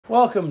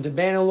Welcome to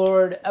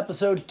Bannerlord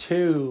episode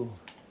 2.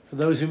 For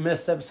those who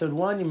missed episode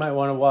 1, you might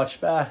want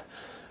to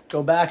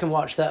go back and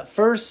watch that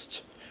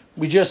first.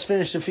 We just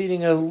finished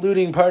defeating a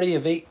looting party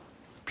of 8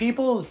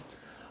 people.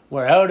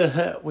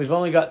 We've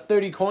only got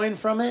 30 coin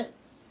from it,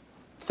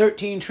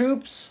 13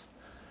 troops,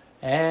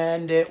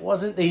 and it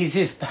wasn't the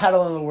easiest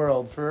battle in the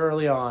world for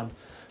early on.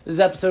 This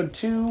is episode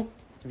 2.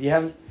 If you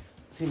haven't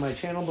seen my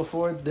channel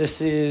before,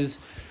 this is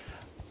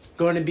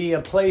going to be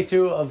a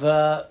playthrough of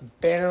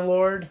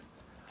Bannerlord.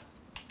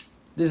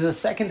 This is the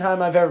second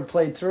time I've ever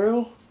played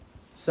through,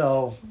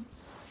 so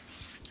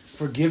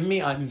forgive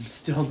me, I'm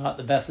still not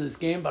the best at this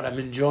game, but I'm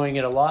enjoying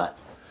it a lot.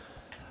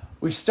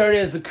 We've started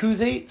as the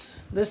Khuzaits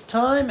this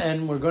time,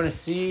 and we're going to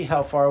see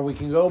how far we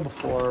can go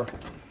before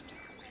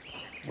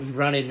we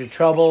run into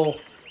trouble,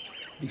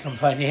 become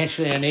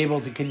financially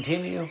unable to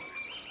continue.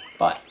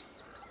 But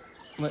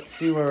let's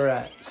see where we're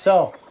at.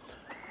 So,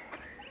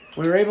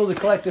 we were able to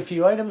collect a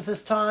few items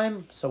this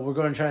time, so we're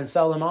going to try and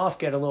sell them off,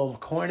 get a little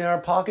coin in our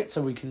pocket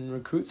so we can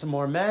recruit some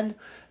more men.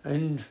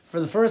 And for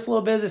the first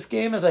little bit of this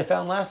game, as I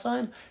found last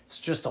time, it's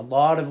just a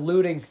lot of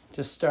looting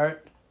to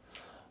start.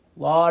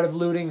 A lot of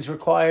looting's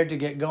required to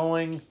get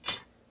going.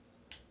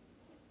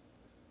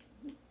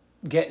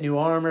 Get new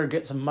armor,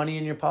 get some money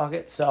in your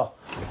pocket. So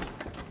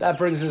that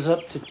brings us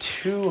up to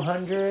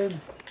 200.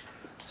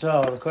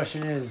 So the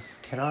question is,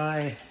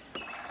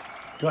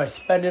 do I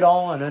spend it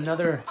all on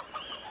another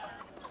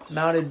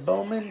mounted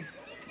bowman?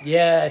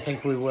 Yeah, I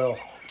think we will.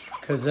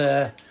 Because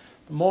the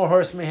more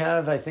horsemen we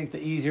have, I think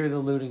the easier the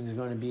looting is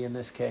going to be in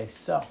this case.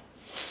 So,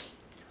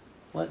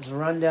 let's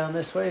run down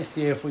this way,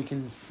 see if we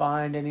can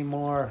find any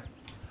more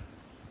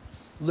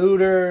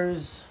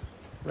looters,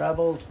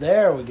 rebels.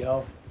 There we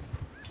go.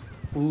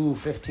 Ooh,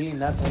 15,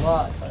 that's a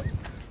lot. But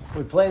if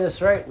we play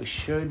this right, we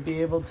should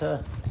be able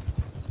to...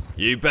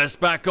 You best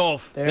back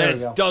off.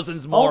 There's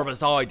dozens more of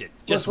us hiding.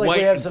 Just looks like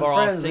waiting we have some for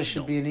friends. our This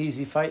should signal. be an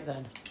easy fight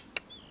then.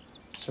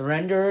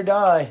 Surrender or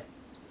die.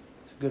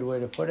 That's a good way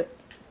to put it.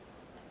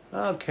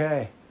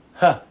 Okay.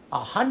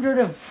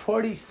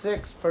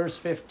 146 versus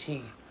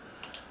 15.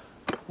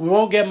 We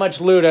won't get much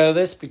loot out of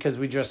this because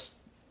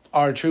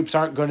our troops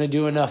aren't going to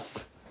do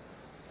enough,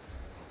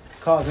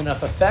 cause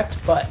enough effect,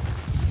 but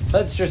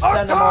let's just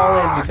send them all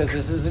in because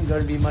this isn't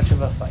going to be much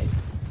of a fight.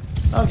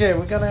 Okay,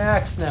 we got an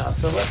axe now,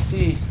 so let's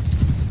see.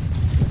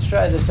 Let's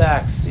try this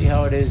axe, see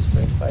how it is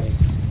for fighting.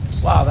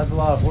 Wow, that's a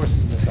lot of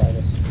horsemen beside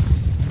us.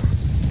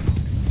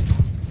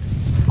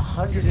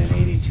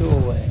 182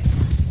 away.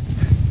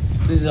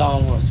 This is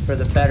almost for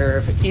the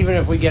better. Even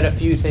if we get a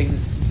few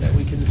things that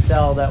we can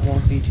sell, that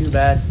won't be too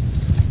bad.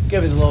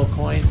 Give us a little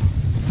coin.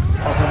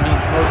 Also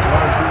means most of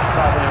our troops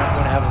probably aren't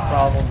going to have a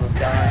problem of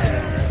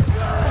dying.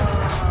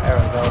 There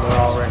we go, they're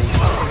all ready.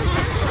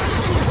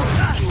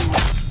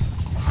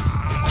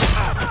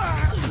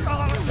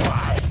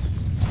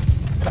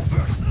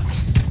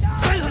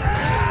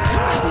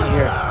 Let's see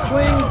here.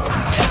 Swing!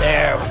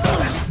 There we go.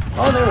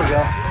 Oh, there we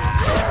go.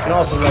 We can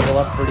also level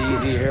up pretty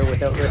easy here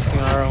without risking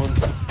our own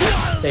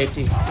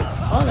safety.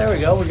 Oh, there we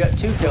go. We got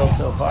 2 kills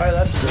so far.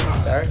 That's a good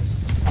start.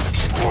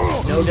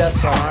 No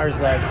deaths on ours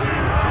that I've seen.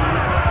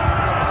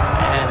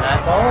 And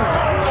that's all.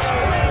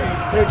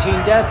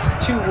 13 deaths,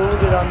 2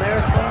 wounded on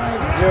their side,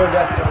 0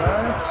 deaths on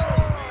ours.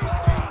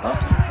 Oh,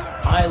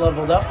 I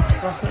leveled up.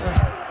 So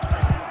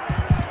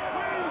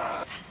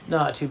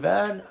not too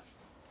bad.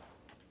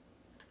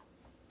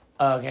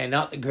 Okay,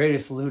 not the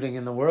greatest looting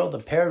in the world. A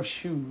pair of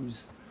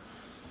shoes.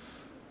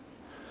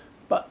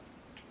 But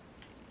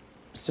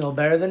still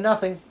better than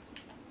nothing.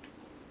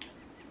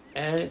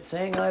 And it's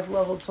saying I've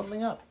leveled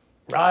something up.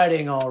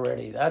 Riding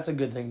already. That's a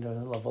good thing to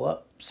level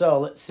up. So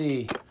let's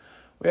see.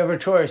 We have our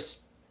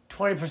choice.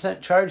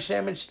 20% charge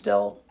damage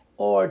dealt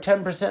or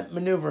 10%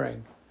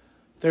 maneuvering.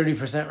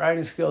 30%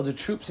 riding skill to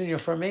troops in your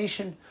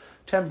formation.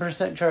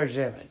 10% charge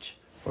damage.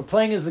 We're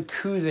playing as the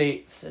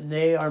Khuzaits, and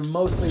they are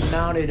mostly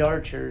mounted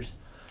archers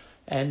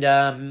and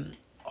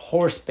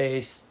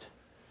horse-based.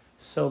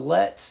 So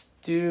let's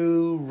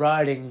do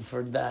riding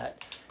for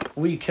that. If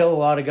we kill a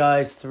lot of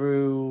guys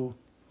through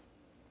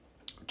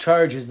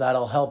charges,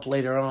 that'll help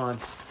later on.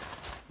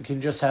 We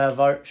can just have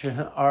our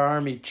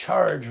army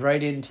charge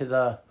right into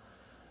the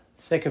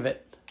thick of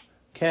it.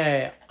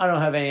 Okay, I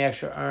don't have any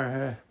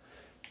extra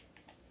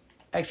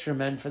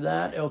men for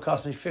that. It'll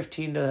cost me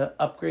 15 to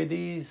upgrade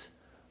these.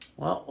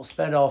 Well, we'll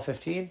spend all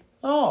 15.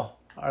 Oh,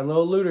 our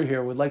little looter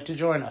here would like to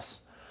join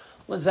us.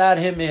 Let's add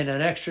him in,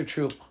 an extra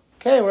troop.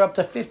 Okay, we're up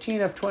to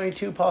 15 of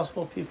 22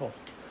 possible people.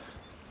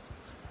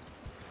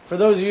 For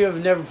those of you who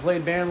have never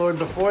played Bannerlord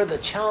before, the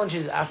challenge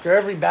is after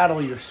every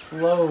battle you're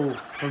slow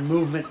for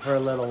movement for a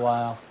little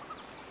while.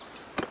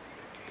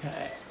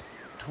 Okay,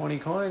 20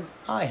 coins.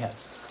 I have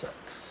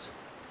 6.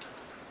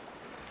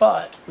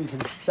 But we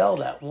can sell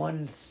that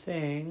one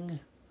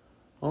thing.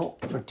 Oh,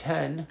 for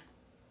 10.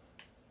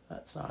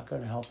 That's not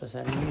going to help us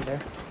any either.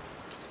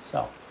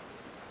 So,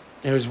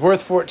 it was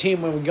worth 14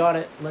 when we got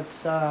it.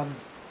 Let's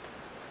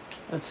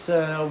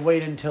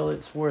wait until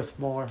it's worth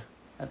more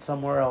at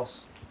somewhere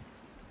else.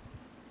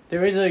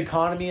 There is an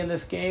economy in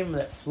this game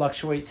that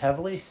fluctuates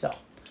heavily, so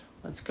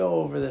Let's go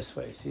over this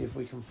way, see if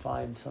we can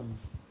find some...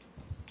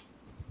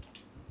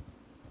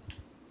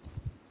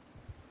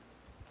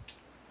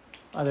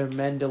 other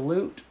men to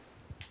loot.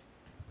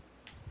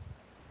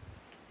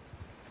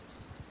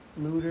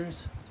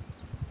 Looters.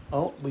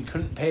 Oh, we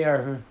couldn't pay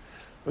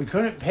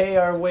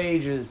our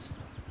wages.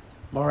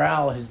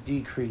 Morale has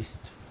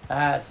decreased.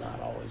 That's not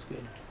always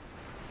good.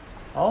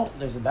 Oh,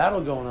 there's a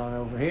battle going on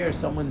over here.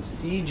 Someone's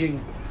sieging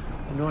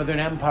the Northern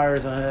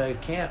Empire's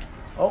camp.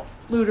 Oh,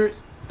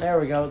 looters. There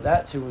we go.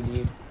 That's who we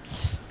need.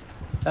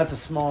 That's a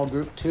small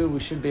group too. We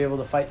should be able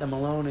to fight them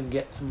alone and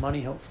get some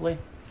money, hopefully.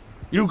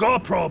 You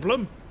got a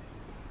problem?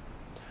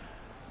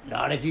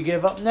 Not if you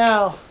give up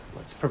now.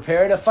 Let's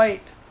prepare to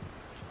fight.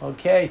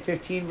 Okay,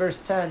 15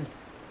 versus 10.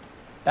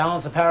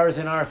 Balance of power is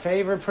in our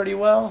favor pretty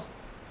well.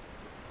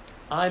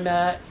 I'm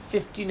at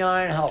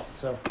 59 health,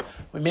 so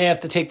we may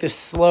have to take this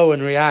slow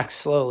and react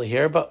slowly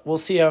here, but we'll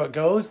see how it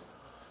goes.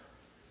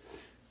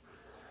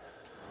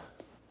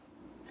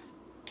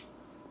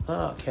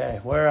 Okay,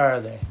 where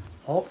are they?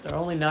 Oh, they're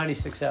only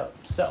 96 out,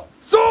 so.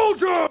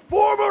 Soldier,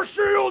 form a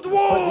shield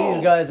wall! Put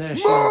these guys in a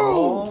shield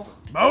wall.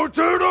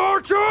 Mounted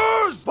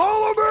archers,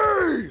 follow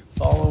me!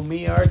 Follow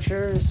me,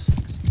 archers.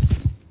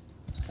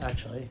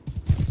 Actually,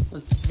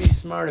 let's be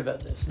smart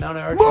about this.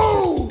 Mounted archers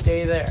just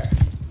stay there.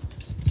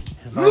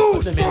 If I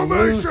put them in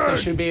loose, they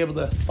should be able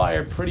to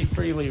fire pretty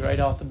freely right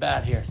off the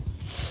bat here.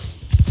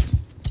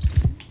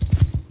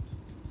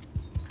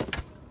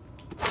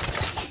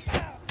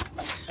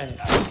 And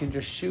if we can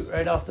just shoot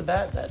right off the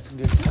bat, that's a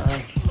good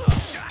sign.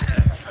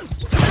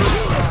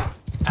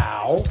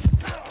 Ow.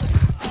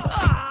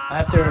 I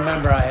have to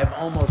remember I have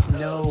almost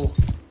no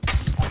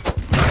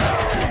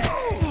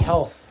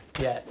health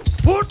yet.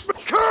 Kill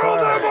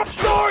them! Let's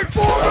charge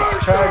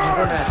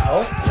them at.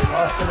 Oh, we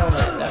lost an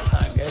owner. That's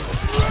not good.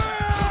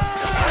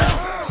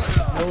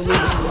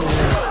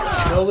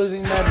 No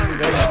losing men. We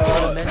don't have a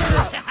lot of men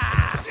here.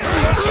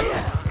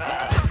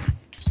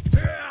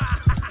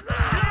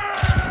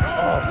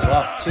 Oh, we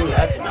lost 2.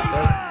 That's not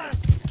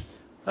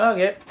good.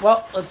 Okay,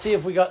 well, let's see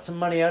if we got some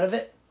money out of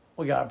it.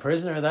 We got a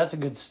prisoner. That's a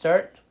good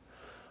start.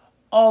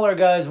 All our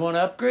guys want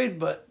to upgrade,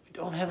 but we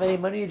don't have any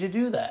money to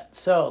do that.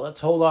 So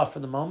let's hold off for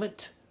the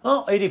moment.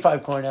 Oh,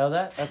 85 coin out of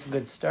that. That's a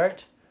good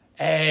start.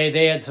 Hey,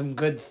 they had some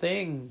good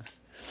things.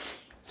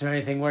 Is there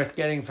anything worth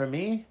getting for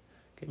me?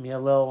 Give me a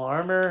little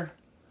armor,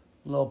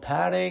 a little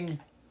padding.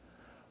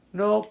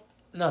 Nope,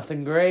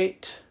 nothing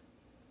great.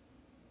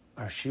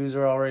 Our shoes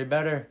are already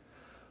better.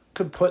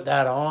 Could put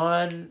that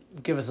on.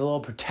 Give us a little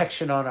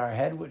protection on our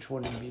head, which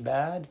wouldn't be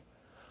bad.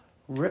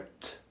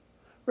 Ripped,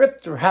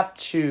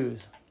 wrapped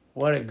shoes.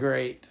 What a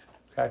great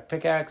cracked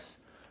pickaxe.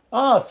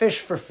 Oh, fish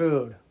for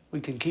food. We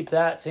can keep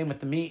that. Same with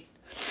the meat.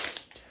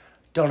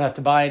 Don't have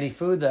to buy any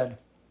food then.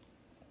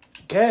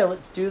 Okay,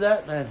 let's do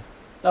that then.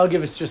 That'll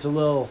give us just a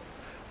little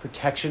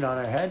protection on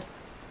our head.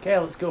 Okay,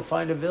 let's go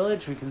find a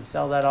village. We can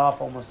sell that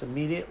off almost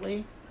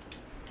immediately.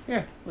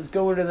 Here, let's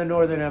go into the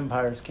Northern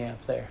Empire's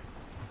camp there.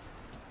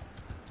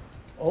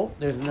 Oh,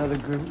 there's another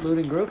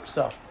looting group.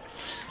 So,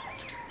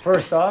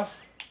 first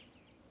off,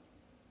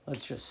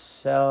 let's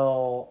just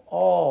sell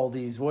all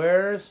these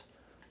wares.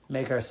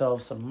 Make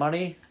ourselves some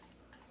money.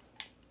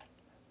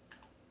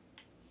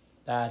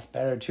 That's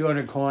better.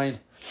 200 coin.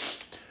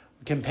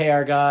 We can pay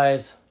our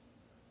guys.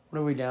 What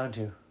are we down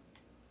to?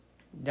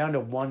 Down to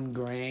 1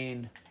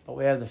 grain. But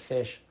we have the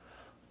fish.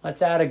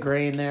 Let's add a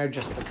grain there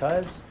just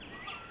because.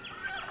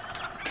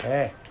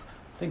 Okay.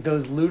 I think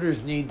those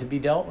looters need to be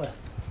dealt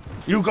with.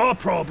 You got a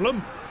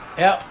problem?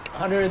 Yep.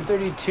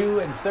 132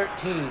 and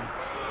 13.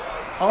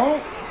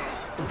 Oh,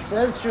 it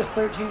says just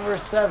 13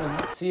 versus 7.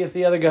 Let's see if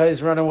the other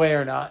guys run away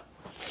or not.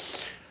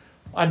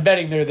 I'm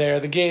betting they're there.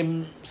 The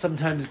game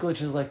sometimes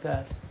glitches like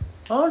that.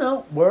 Oh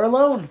no, we're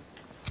alone.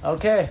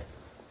 Okay,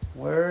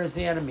 where is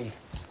the enemy?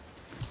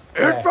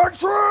 Okay.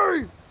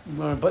 Infantry! I'm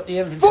going to put the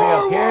infantry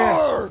up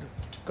here.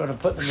 Going to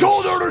put them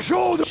shoulder to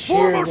shoulder.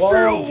 Form a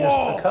shield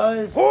wall.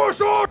 Because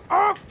horse on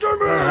after me. I'm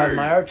going to have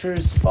my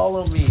archers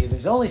follow me.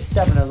 There's only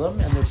 7 of them,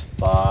 and there's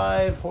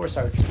 5 horse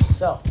archers.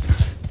 So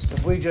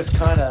if we just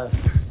kind of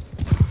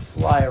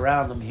fly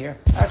around them here,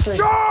 actually,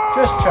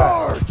 just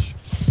charge.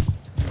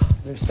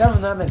 There's 7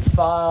 of them and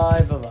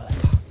 5 of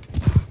us.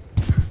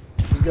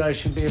 These guys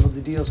should be able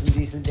to deal some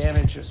decent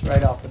damage just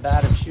right off the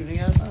bat of shooting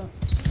at them.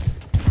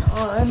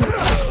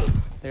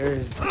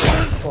 There's a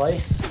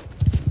slice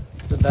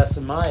to the best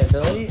of my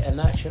ability, and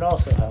that should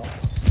also help.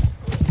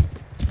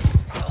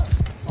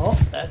 Oh,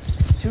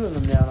 that's 2 of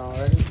them down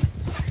already.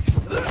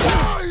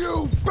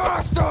 You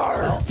bastard!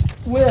 Oh,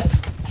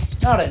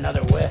 whiff. Not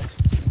another whiff.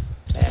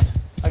 Man,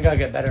 I gotta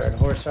get better at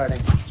horse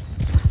riding.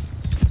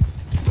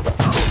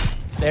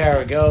 There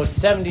we go.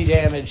 70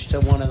 damage to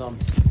one of them.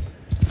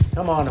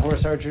 Come on,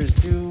 horse archers,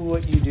 do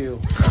what you do.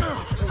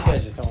 These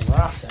guys are throwing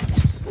rocks at me.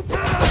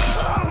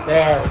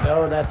 There we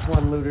go. That's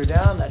 1 looter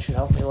down. That should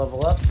help me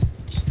level up.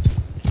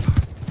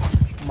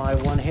 My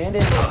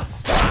one-handed.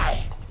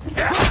 Die.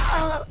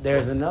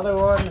 There's another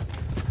one.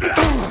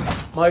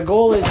 My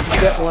goal is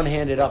to get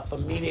one-handed up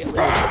immediately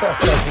as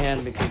best I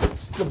can because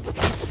it's the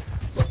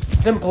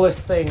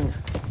simplest thing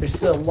There's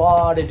still a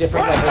lot of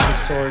different levels of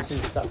swords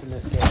and stuff in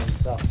this game,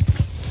 so.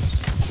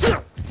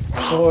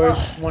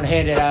 Swords,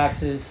 one-handed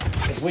axes.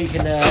 If we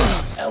can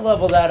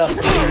level that up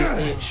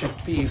immediately, it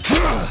should be...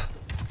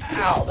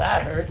 Ow,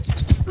 that hurt.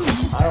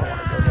 I don't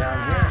want to go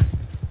down here.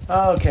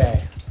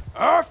 Okay.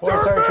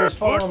 Horse archers,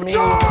 follow me.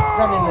 Let's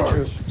send in the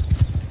troops.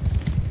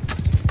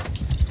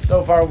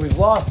 So far, we've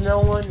lost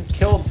no one,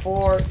 killed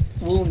 4,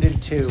 wounded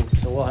 2.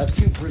 So we'll have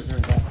 2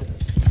 prisoners after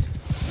this.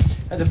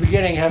 At the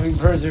beginning, having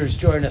prisoners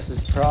join us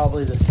is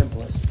probably the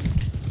simplest.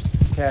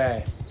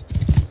 Okay.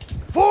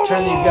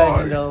 Turn these guys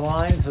into a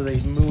line so they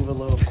move a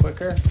little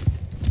quicker.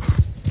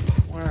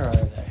 Where are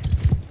they?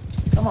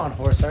 Come on,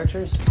 horse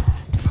archers.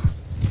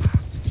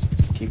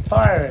 Keep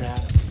firing at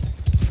them.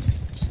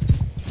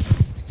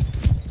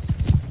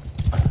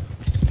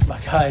 My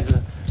guys,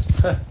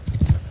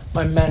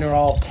 my men are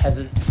all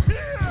peasants.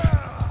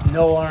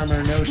 No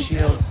armor, no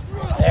shields.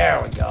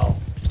 There we go.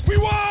 We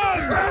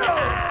won!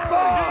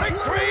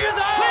 Victory is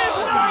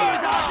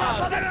ours!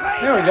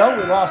 There we go.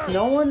 We lost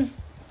no one.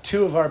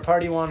 2 of our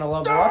party want to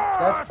level up.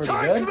 That's pretty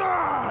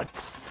good.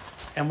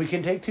 And we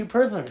can take 2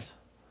 prisoners.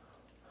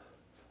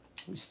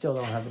 We still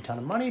don't have a ton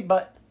of money,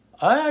 but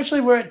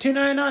actually we're at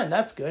 $2.99.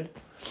 That's good.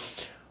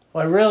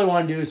 What I really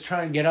want to do is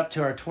try and get up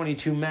to our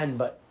 22 men,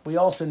 but we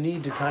also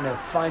need to kind of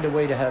find a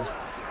way to have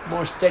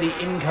more steady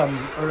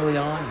income early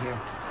on here.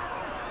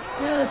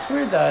 Yeah, it's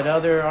weird that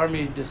other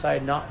army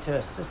decided not to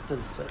assist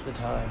us at the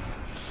time.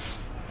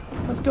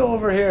 Let's go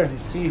over here and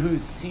see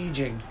who's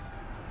sieging.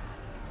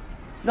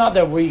 Not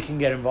that we can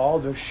get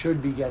involved or should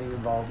be getting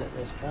involved at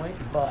this point,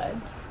 but...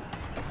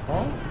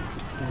 Oh,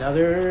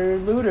 another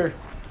looter.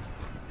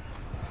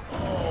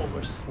 Oh,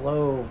 we're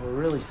slow. We're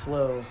really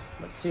slow.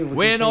 Let's see if we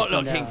We're can not chase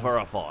them looking down. for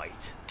a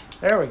fight.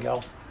 There we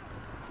go.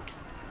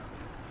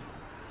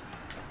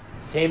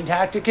 Same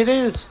tactic it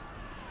is.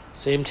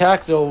 Same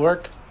tactic will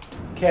work.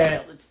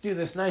 Okay, let's do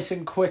this nice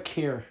and quick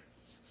here.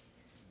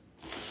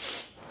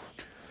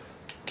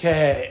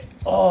 Okay.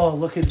 Oh,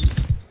 look at...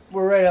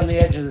 We're right on the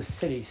edge of the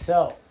city,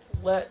 so...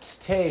 Let's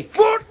take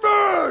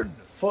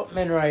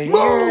footmen right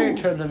here,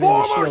 turn them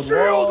into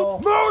shield wall.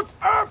 Mount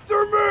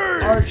after me!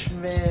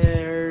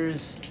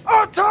 Archmares,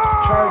 Attack!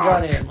 charge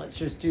on in. Let's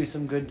just do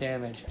some good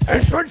damage.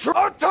 Infantry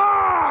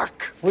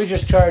attack! If we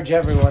just charge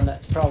everyone,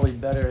 that's probably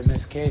better in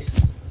this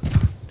case.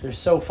 They're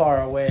so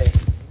far away.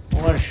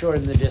 I want to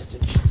shorten the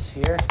distances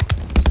here.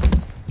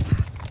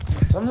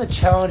 Some of the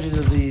challenges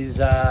of these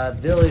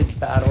village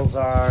battles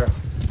are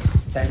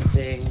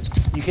fencing.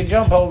 You can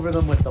jump over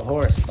them with the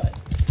horse, but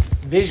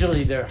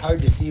visually, they're hard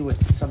to see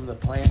with some of the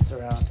plants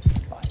around.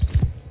 But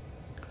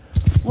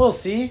we'll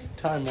see.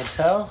 Time will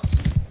tell.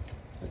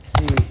 Let's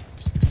see.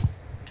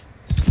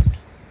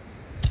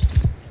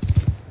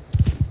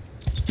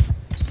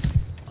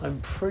 I'm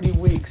pretty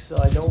weak, so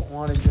I don't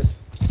want to just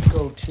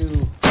go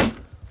too...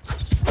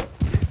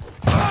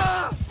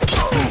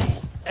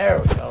 There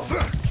we go.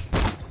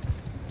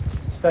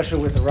 Especially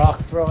with the rock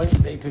throwing,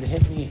 they could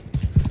hit me,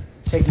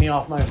 take me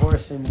off my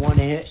horse in one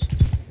hit.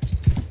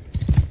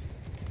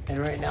 And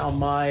right now,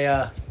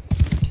 my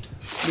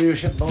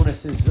leadership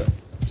bonus is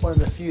one of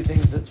the few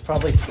things that's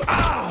probably...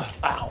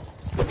 Ow!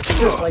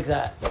 Just like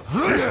that.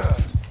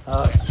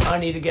 I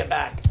need to get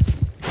back.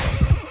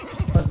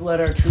 Let's let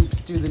our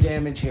troops do the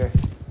damage here.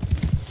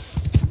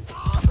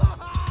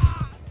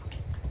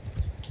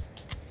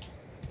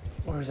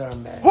 Where's our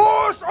men?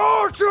 Horse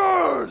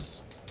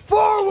archers!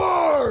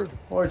 Forward!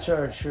 Horse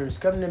archers,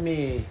 come to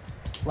me.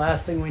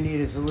 Last thing we need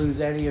is to lose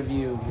any of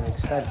you. You're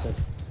expensive.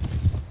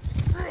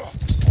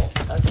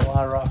 That's a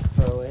lot of rock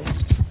throw in.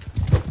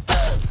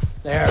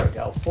 There we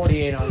go.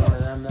 48 on one of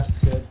them. That's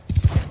good.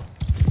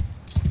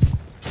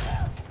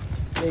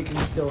 They can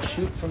still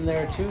shoot from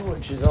there too,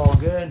 which is all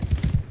good.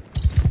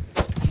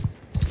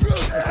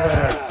 Let's let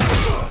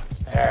her...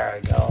 There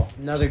we go.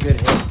 Another good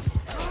hit.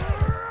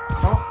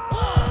 Oh.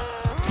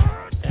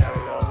 There we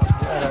go.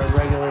 Let's let our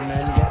regular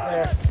men get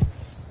there.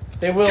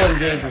 They will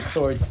engage with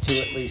swords too,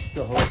 at least,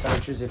 the horse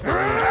archers, if they need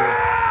to.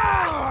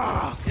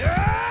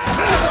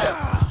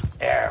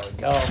 There we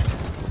go.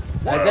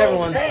 That's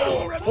everyone.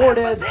 4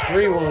 dead,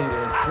 3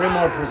 wounded. 3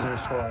 more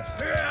prisoners for us.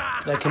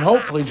 That can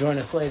hopefully join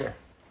us later.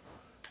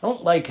 I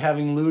don't like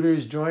having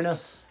looters join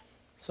us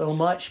so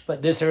much,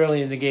 but this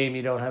early in the game,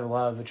 you don't have a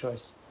lot of a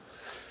choice.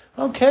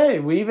 Okay,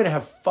 we even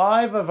have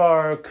 5 of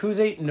our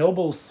Khuzait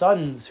noble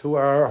sons, who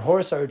are our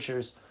horse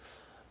archers.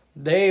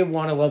 They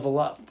want to level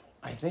up.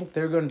 I think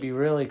they're going to be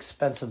really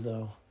expensive,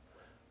 though.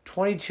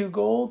 22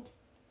 gold?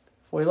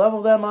 If we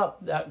level them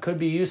up, that could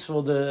be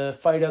useful to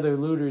fight other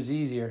looters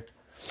easier.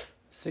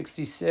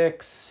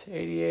 66,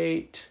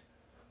 88.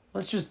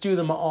 Let's just do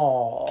them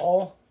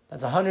all.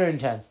 That's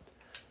 110.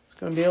 It's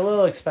going to be a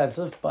little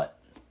expensive, but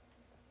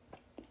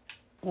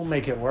we'll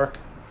make it work.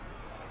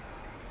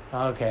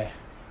 Okay.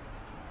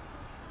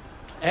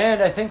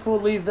 And I think we'll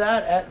leave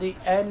that at the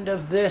end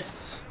of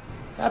this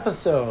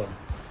episode.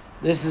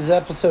 This is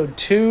episode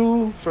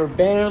 2 for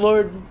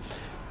Bannerlord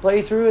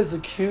playthrough as the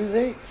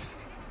Khuzait.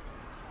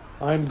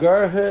 I'm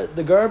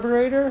the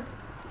Garburator,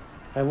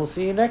 and we'll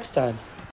see you next time.